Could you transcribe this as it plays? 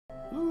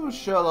Who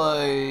shall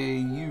I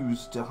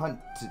use to hunt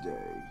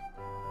today?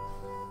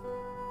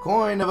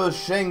 Coin of a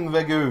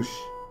Shengvegoosh.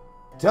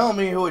 Tell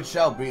me who it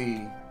shall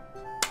be.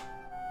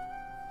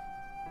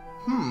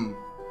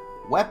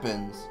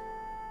 Weapons.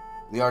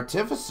 The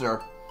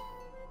Artificer.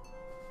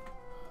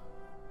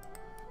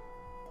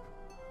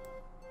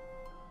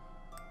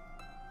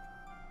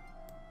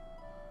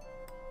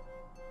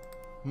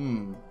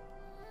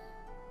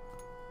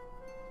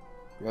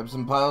 Grab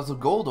some piles of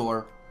gold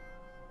ore.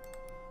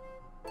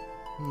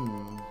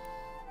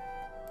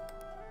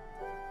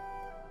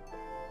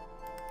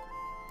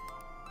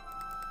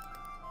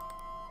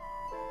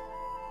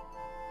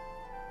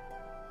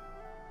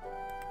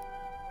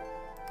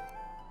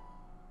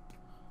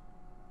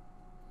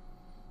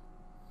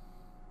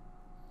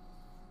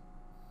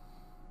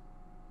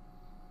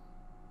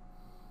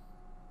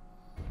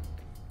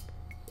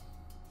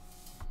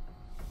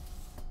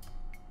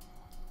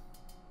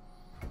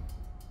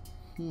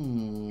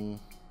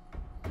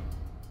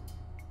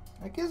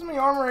 That gives me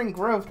armor and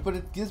growth, but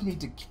it gives me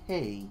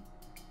decay.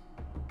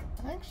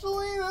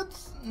 Actually,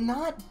 that's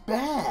not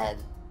bad.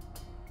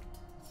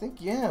 I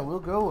think, yeah, we'll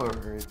go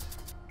over it.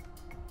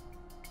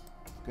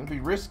 It's gonna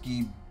be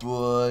risky,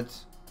 but...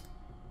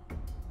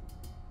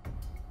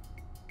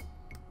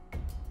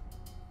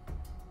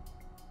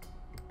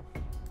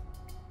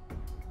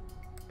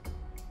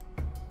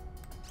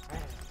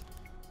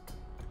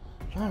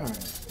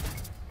 Alright.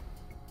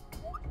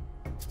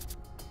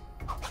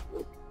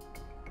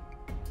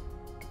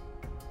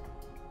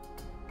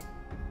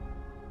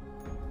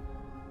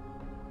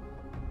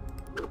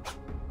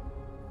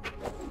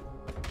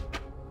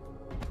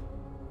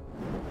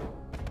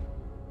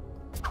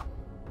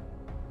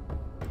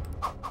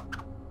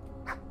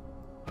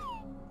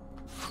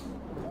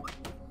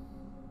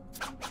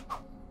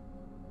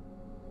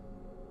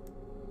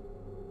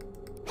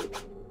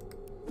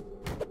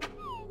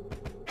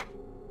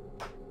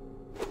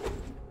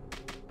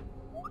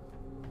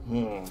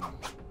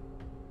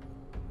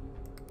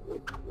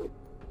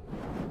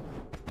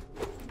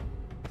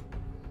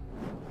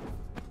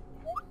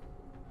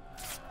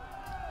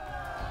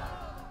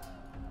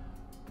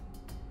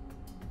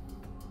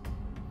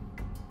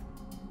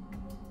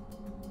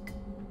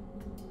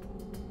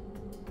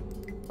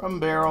 From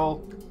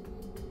barrel.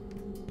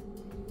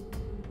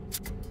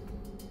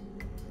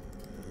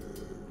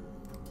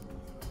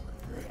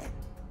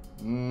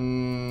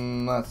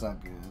 That's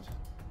not good.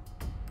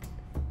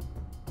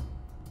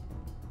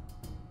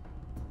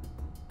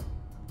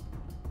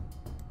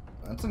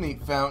 That's a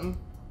neat fountain.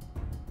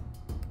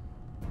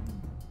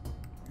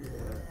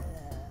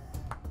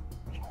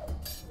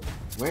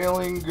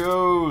 Wailing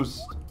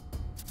Ghost,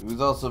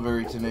 who's also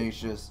very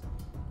tenacious.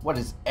 What,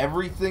 is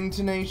everything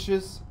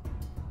tenacious?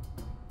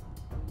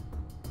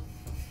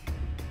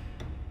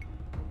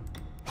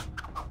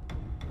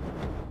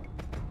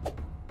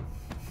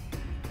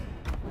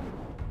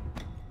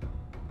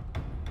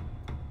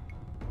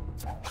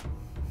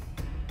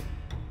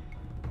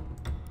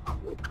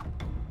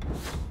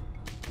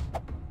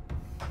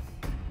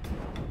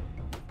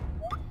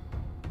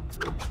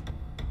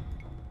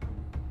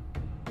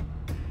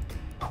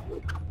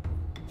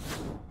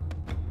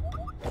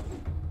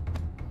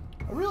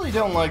 I really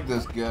don't like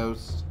this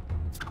ghost.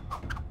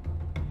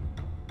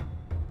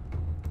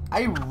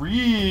 I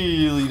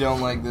really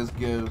don't like this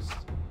ghost.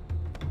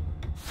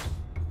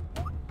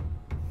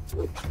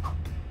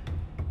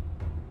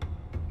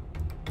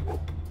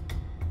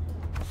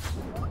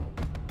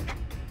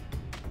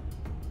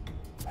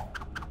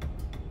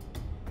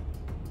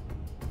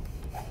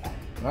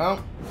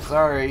 Well,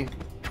 sorry.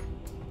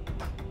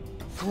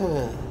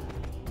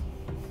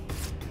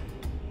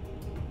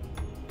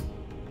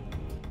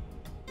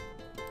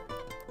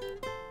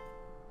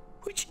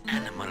 Which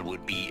animal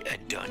would be a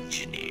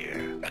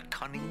dungeoneer? A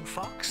cunning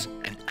fox,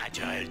 an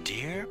agile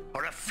deer,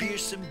 or a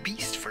fearsome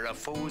beast for a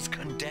foe's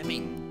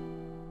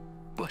condemning?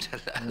 But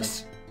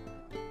alas,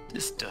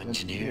 this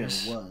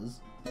dungeoneer's was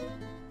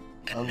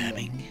a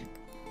lemming.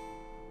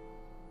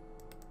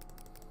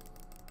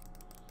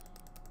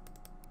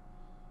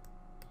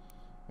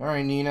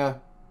 Alright,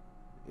 Nina.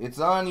 It's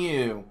on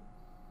you.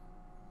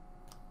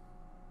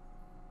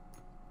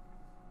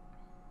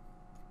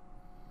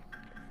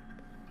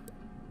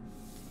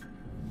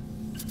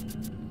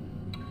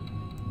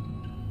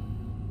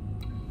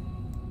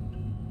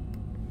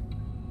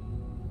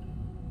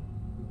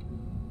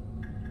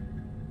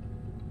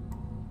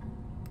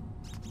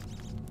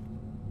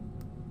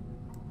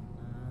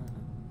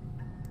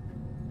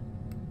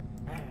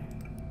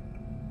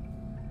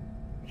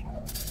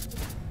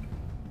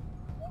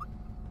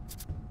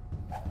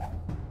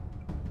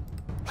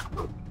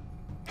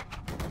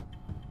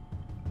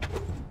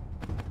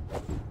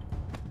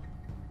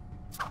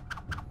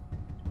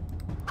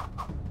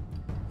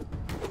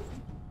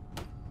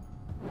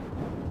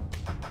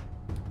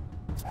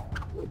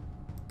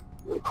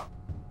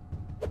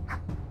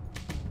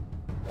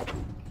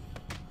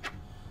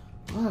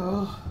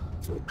 Well,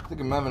 I think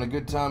I'm having a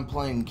good time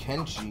playing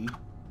Kenshi.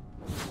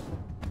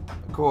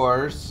 Of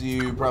course,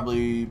 you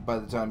probably, by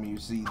the time you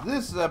see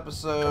this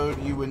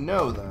episode, you would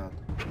know that.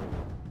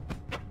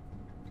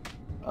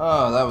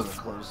 Oh, that was a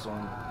close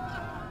one.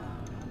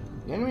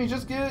 The enemies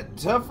just get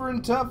tougher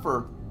and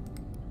tougher.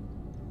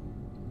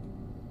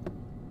 I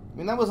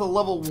mean, that was a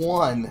level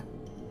 1.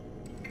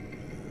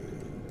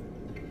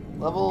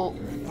 Level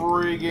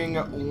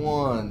frigging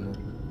 1.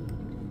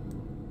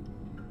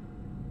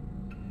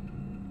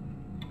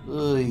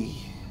 Ugh.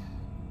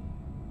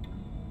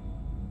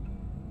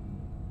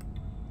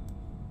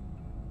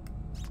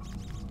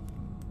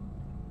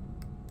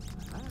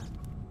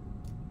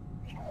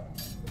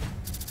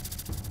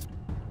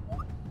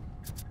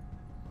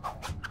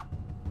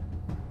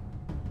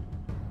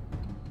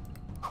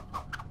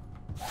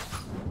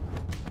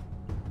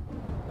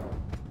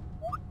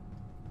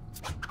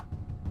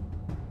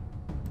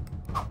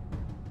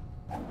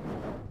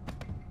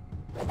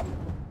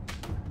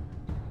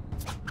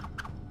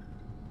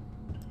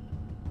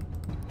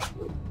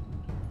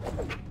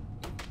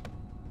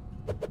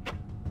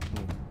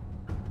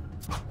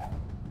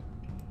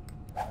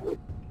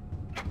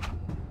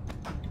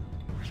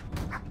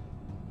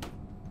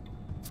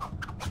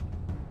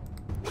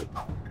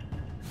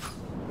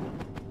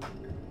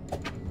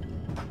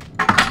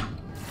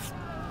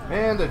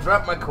 And I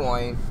dropped my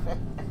coin.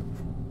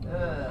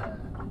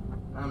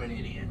 I'm an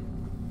idiot.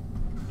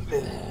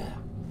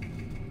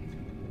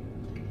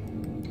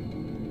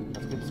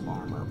 Let's get some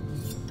armor.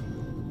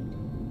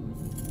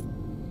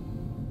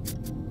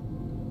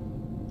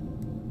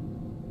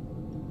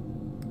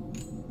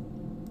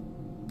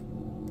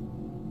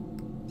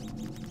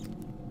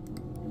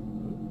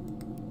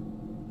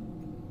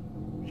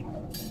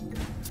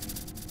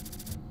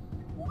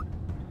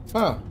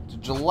 Huh, it's a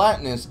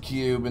gelatinous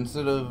cube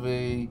instead of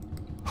a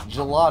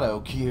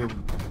gelato cube.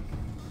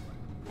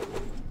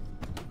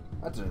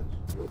 That's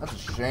a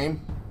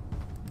shame.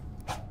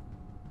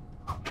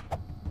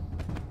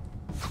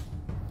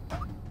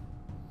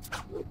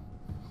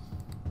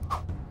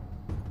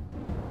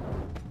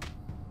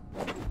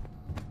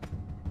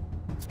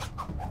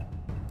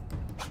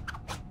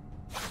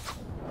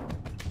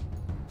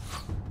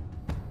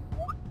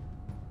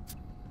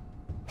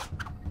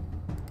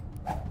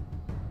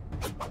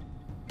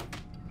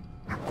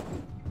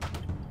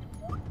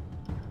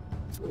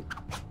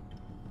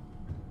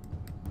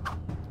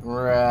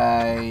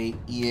 Right,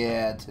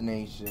 yeah,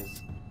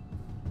 tenacious.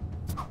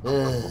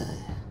 Ugh.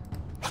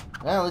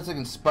 Well, at least I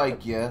can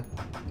spike you.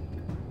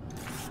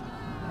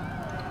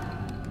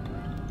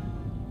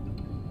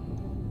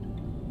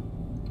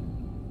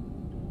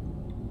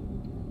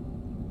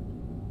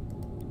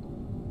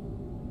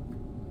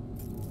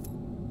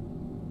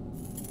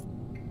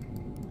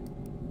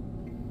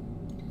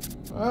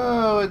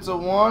 Oh, it's a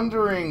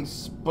wandering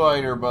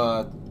spider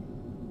bot.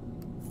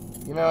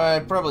 You know, I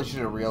probably should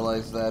have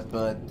realized that,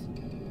 but...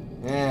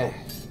 eh.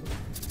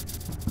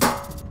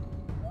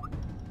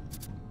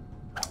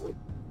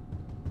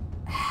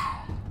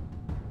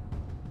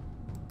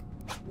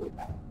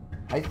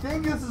 I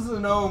think this is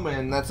an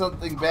omen that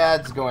something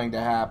bad's going to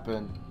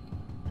happen.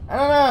 I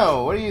don't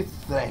know. What do you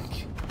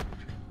think?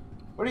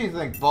 What do you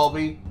think,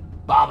 Bulby?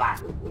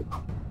 Baba.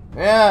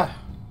 Yeah.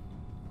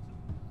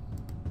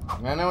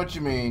 I know what you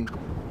mean.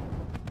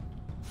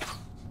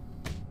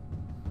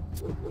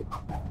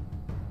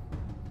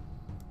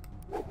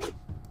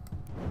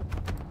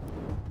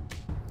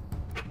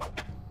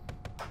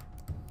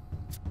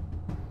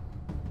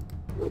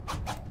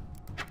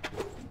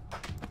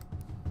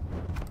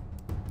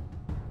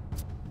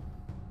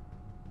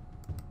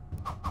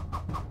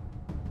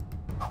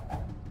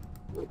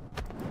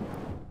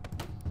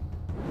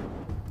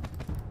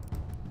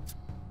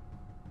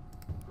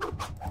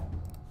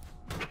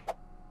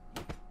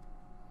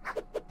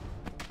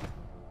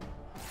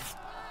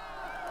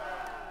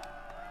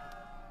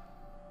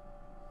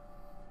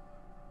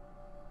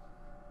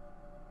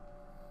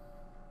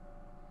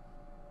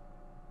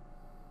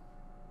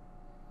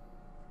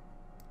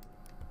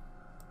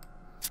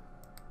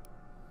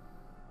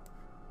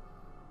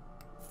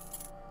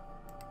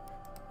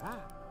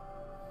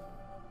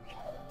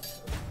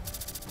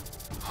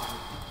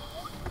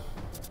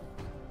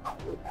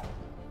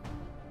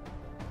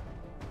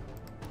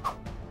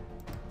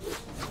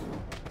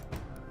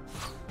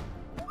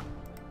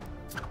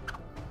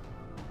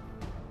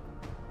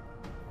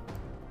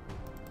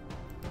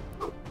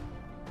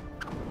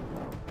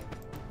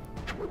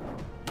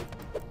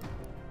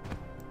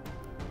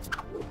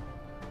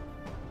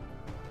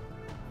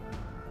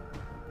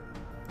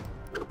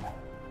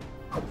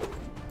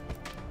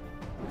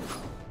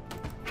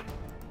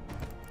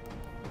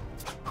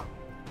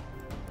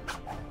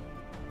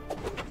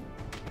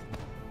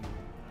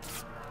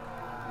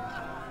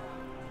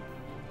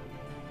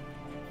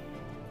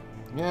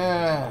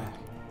 Yeah.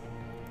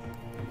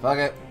 Fuck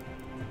it.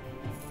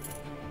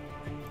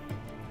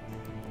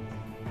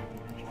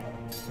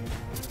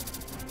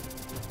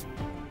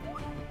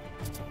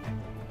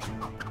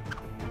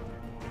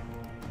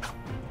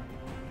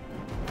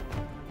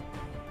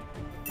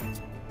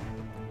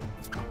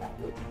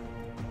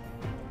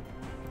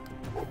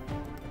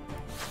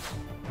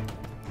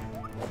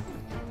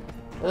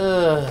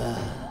 Ugh.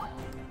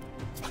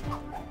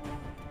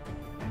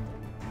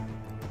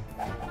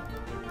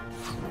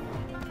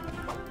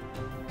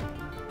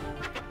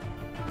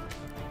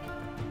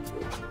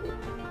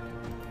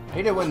 I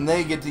hate it when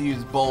they get to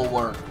use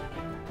bulwark.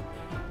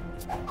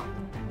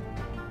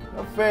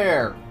 No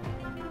fair.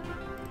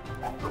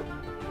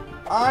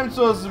 I'm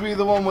supposed to be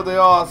the one with the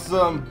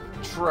awesome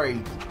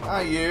trait,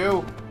 not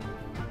you.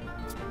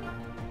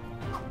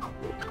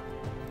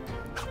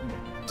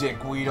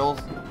 Dickweedles.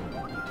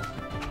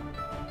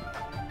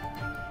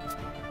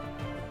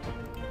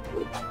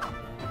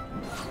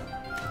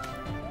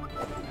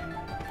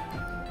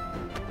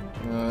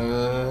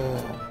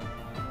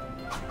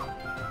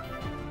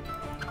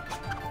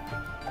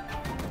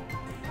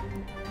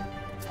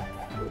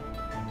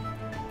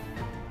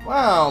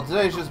 Wow,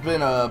 today's just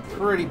been a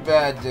pretty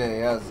bad day,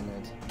 hasn't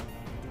it?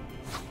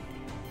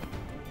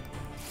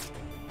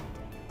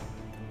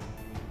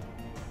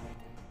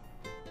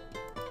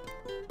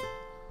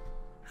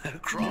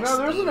 You know,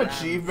 there's an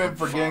achievement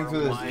for getting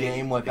through this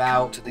game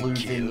without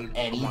losing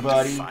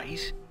anybody.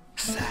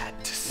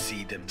 Sad to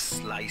see them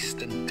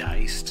sliced and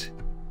diced.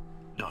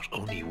 Not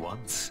only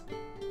once,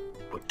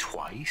 but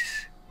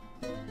twice.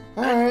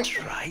 And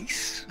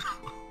thrice.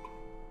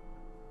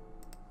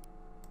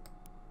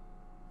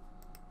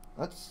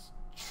 Let's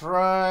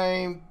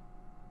try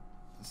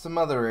some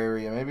other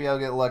area. Maybe I'll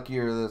get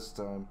luckier this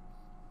time.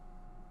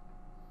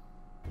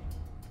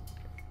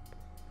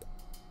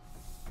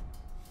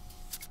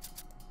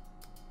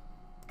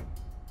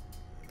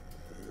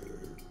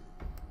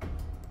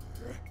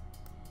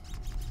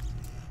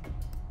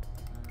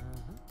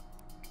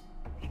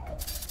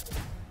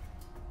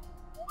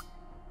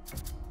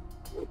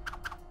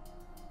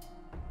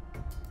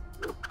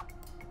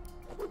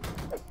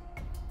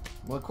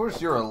 Well, of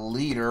course you're a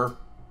leader.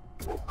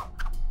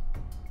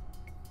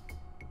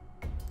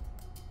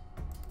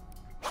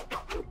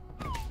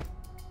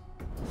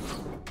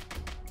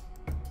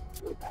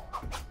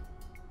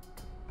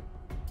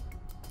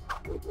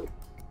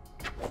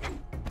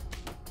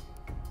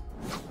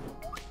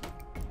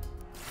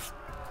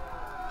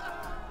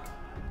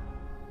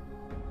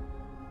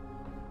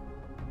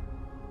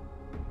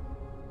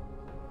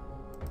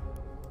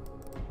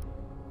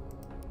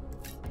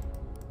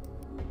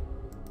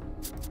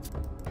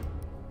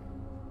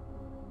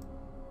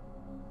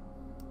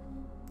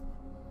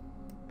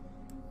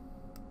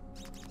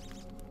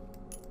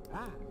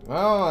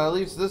 Well, at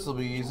least this will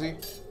be easy.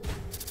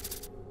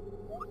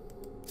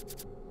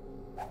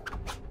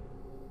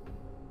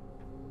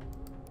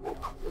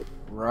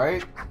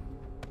 Right?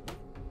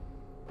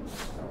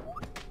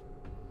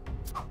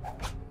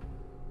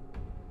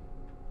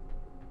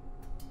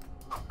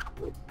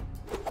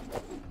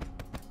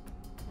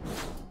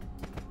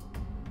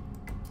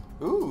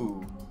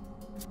 Ooh.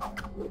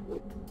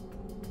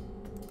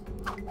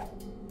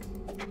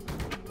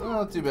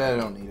 Well, too bad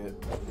I don't need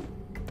it.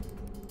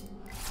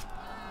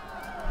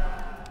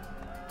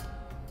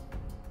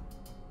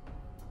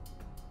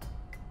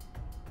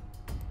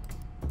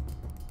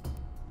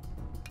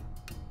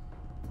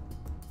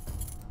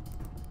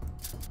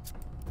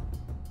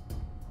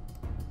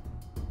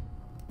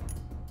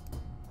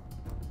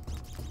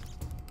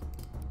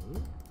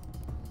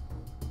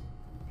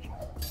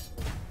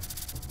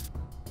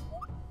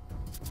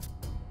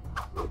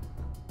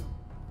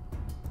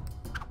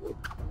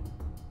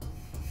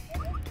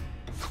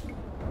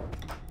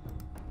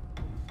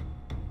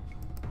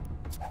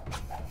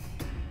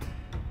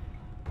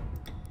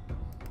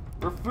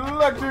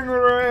 Reflecting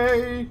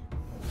ray.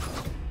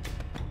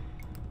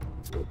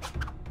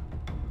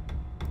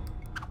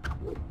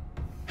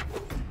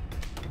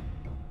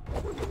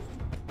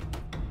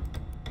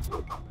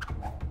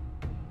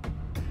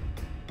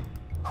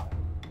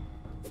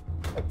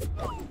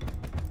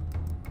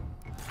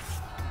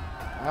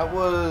 That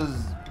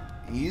was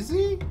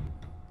easy?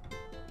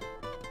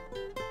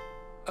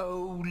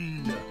 Oh,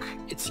 look,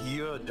 it's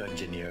your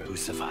Dungeoneer who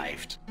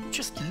survived.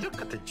 Just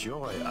look at the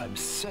joy. I'm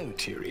so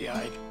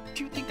teary-eyed.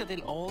 Do you think that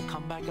they'll all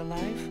come back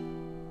alive?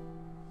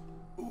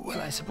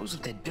 Well, I suppose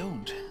if they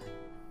don't,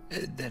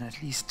 then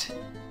at least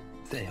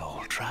they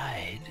all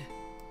tried.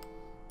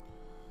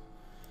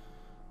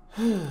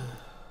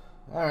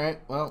 Alright,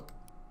 well.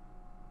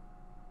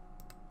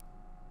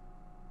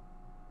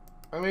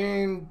 I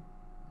mean,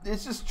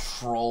 it's just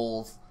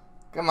trolls.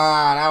 Come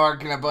on, how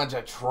can a bunch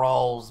of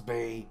trolls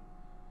be?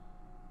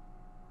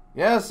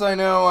 Yes, I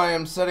know I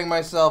am setting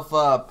myself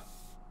up.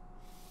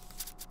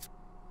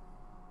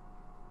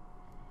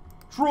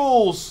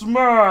 Troll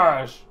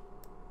smash!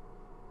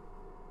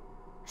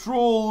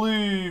 Troll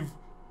leave.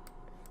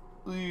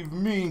 Leave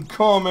mean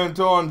comment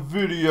on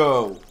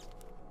video.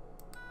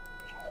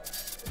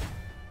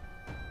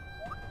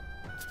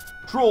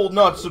 Troll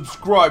not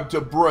subscribe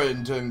to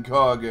Brenton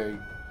Kage.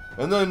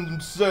 And then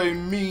say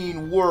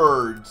mean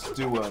words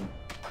to him.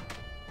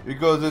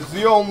 Because it's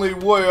the only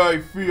way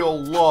I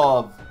feel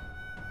love.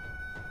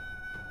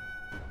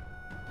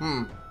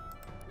 I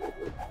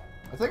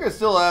think I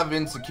still have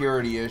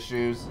insecurity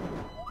issues.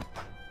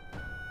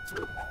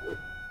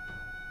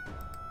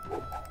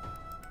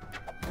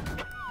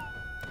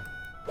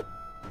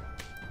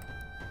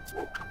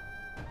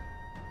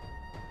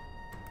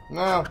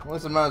 No, at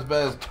least I'm not as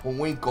bad as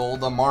Twinkle,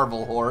 the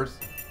Marvel horse.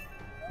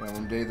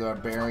 One day the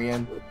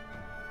Barbarian.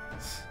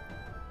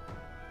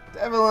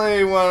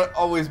 Definitely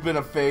always been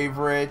a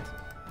favorite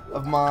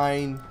of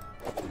mine.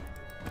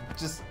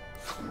 Just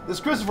this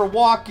Christopher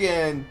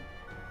Walken,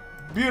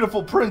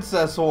 beautiful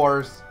princess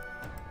horse,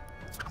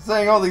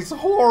 saying all these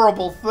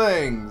horrible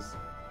things.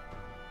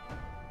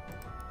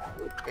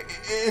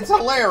 It's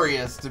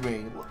hilarious to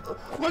me.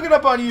 Look it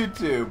up on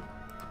YouTube.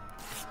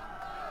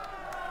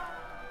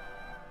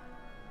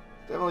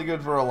 Definitely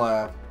good for a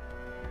laugh.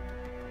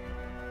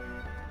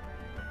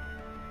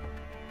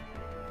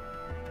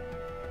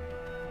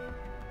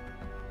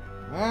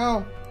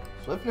 Well,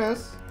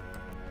 swiftness.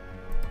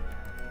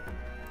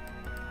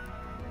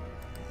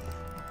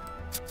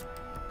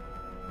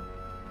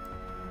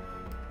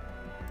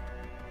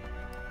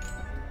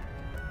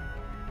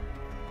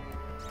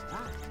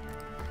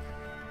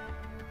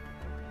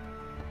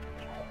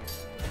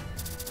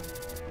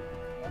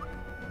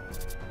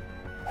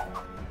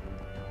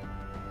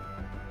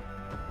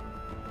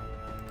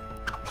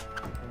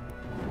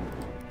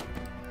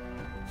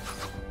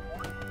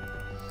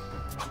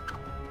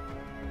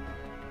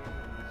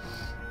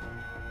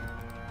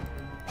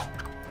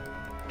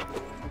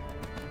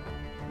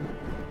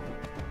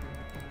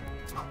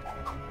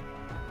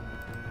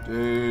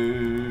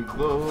 Dave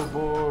the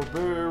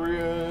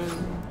Barbarian,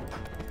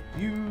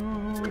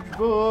 huge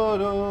but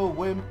a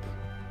wimp.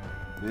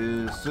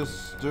 His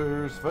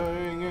sisters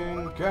Fang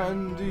and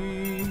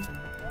Candy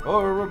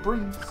are a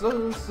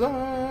princess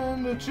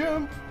and a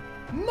chimp.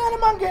 Not a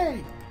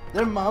monkey!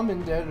 Their mom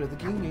and dad are the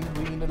king and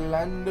queen of the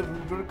land of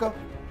Udrika.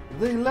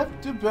 They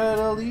left to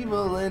battle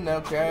evil and now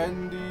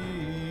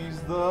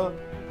Candy's the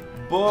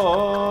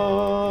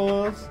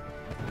boss.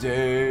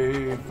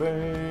 Dave,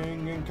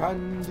 Fang, and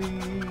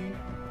Candy,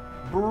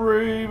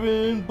 brave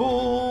and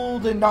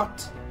bold and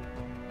not.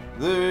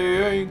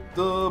 They ain't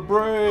the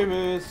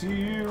bravest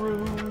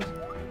heroes,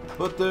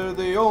 but they're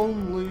the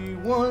only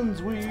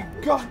ones we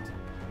got.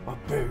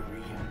 Barbarian,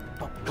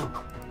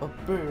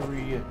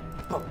 barbarian,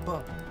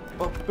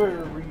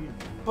 barbarian,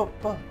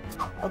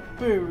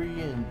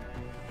 barbarian.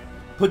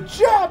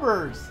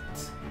 Pajabbers!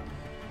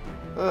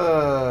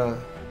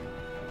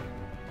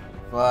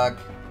 Fuck.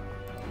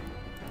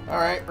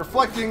 Alright,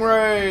 reflecting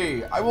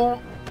ray! I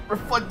will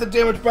reflect the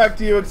damage back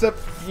to you, except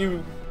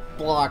you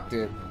blocked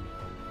it.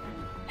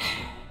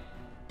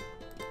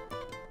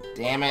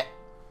 Damn it.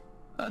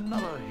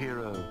 Another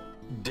hero,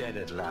 dead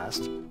at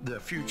last. Their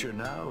future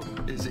now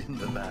is in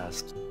the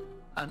past.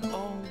 And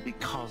all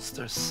because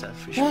their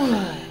selfish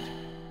pride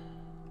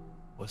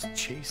was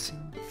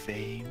chasing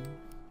fame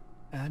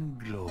and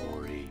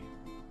glory.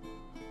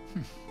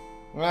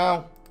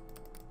 Well,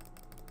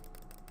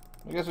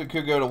 I guess we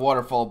could go to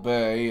Waterfall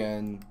Bay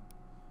and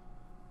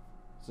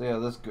see how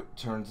this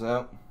turns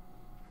out.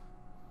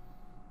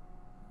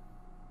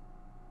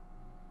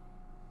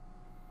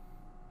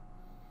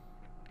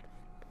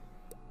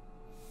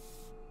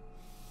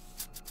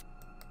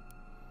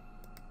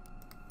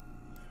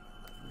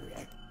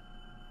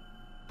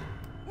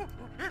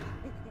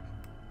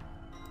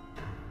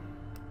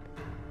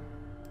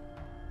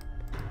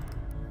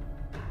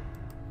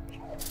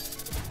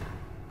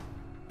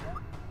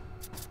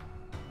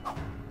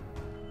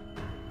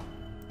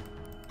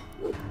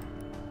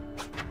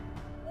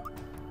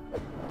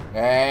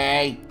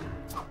 Hey!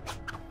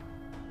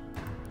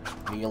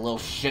 You little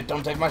shit,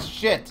 don't take my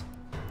shit!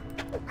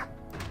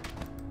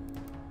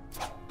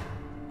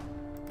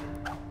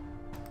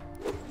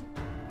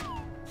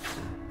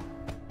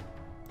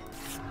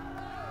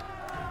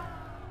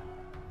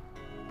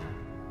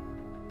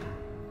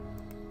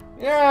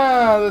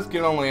 Yeah, this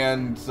can only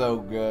end so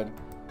good.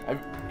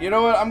 You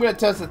know what? I'm gonna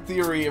test a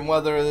theory on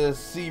whether this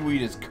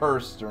seaweed is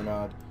cursed or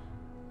not.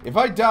 If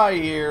I die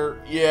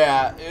here,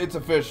 yeah, it's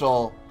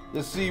official.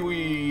 The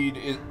seaweed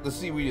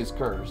is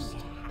cursed.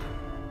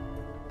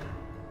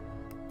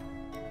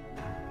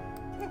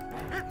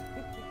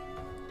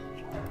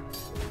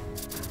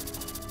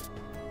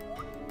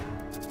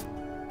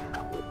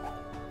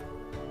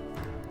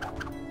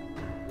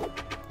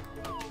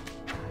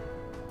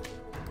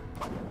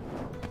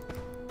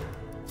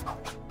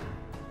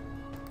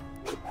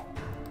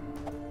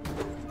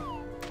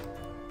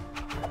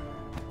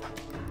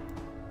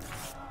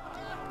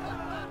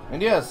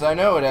 And yes, I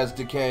know it has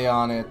decay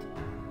on it.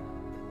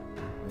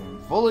 I'm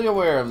fully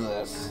aware of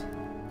this.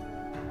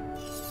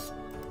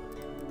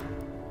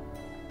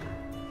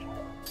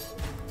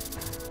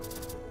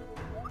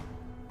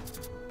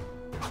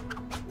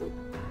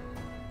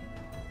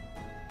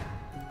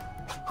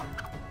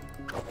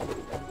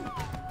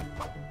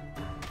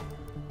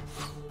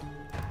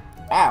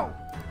 Ow!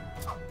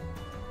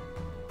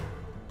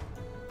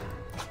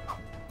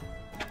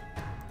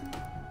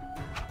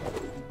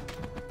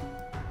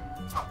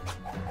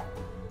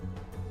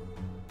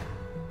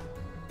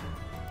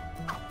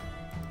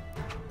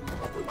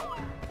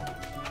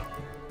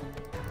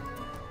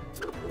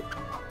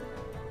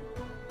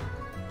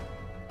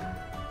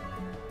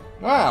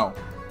 Wow.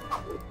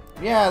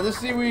 Yeah, this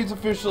seaweed's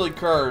officially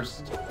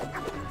cursed.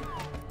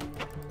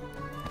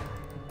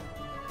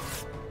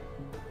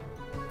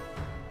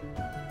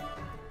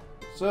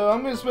 So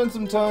I'm gonna spend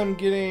some time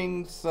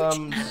getting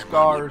some Animal would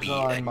scars be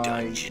on a my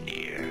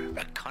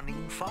Dungeoneer, a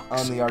cunning fox,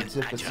 on the an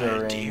artificer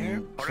agile deer,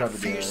 and or a troubadour.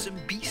 fearsome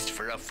beast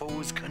for a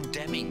foe's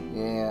condemning.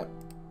 Yeah.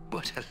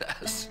 But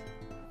alas,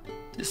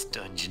 this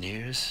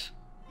Dungeoneer's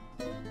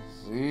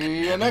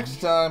See you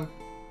next time.